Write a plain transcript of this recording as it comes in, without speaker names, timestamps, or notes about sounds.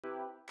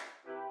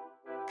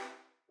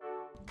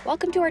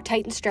Welcome to our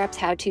Tighten Straps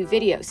how-to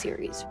video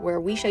series,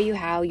 where we show you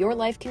how your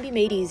life can be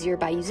made easier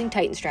by using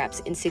Tighten Straps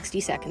in 60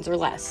 seconds or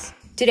less.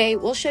 Today,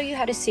 we'll show you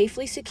how to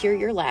safely secure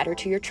your ladder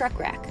to your truck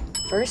rack.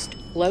 First,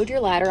 load your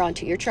ladder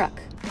onto your truck.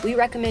 We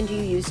recommend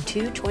you use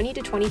two 20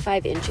 to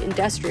 25-inch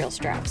industrial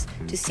straps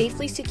to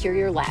safely secure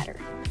your ladder.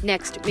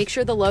 Next, make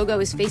sure the logo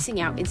is facing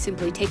out and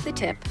simply take the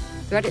tip,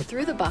 thread it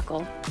through the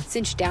buckle,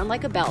 cinch down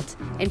like a belt,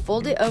 and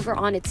fold it over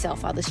on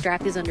itself while the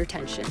strap is under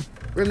tension.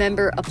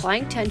 Remember,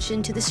 applying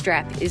tension to the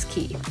strap is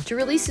key. To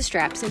release the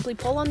strap, simply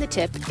pull on the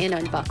tip and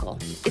unbuckle.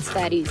 It's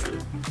that easy.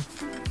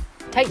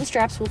 Tighten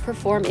straps will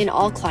perform in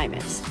all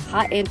climates,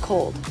 hot and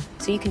cold,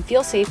 so you can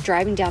feel safe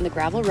driving down the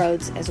gravel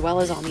roads as well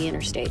as on the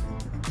interstate.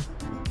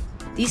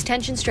 These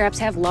tension straps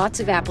have lots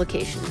of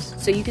applications,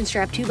 so you can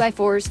strap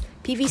 2x4s,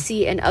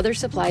 PVC, and other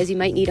supplies you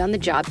might need on the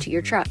job to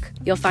your truck.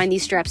 You'll find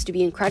these straps to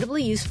be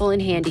incredibly useful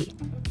and handy.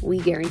 We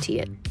guarantee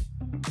it.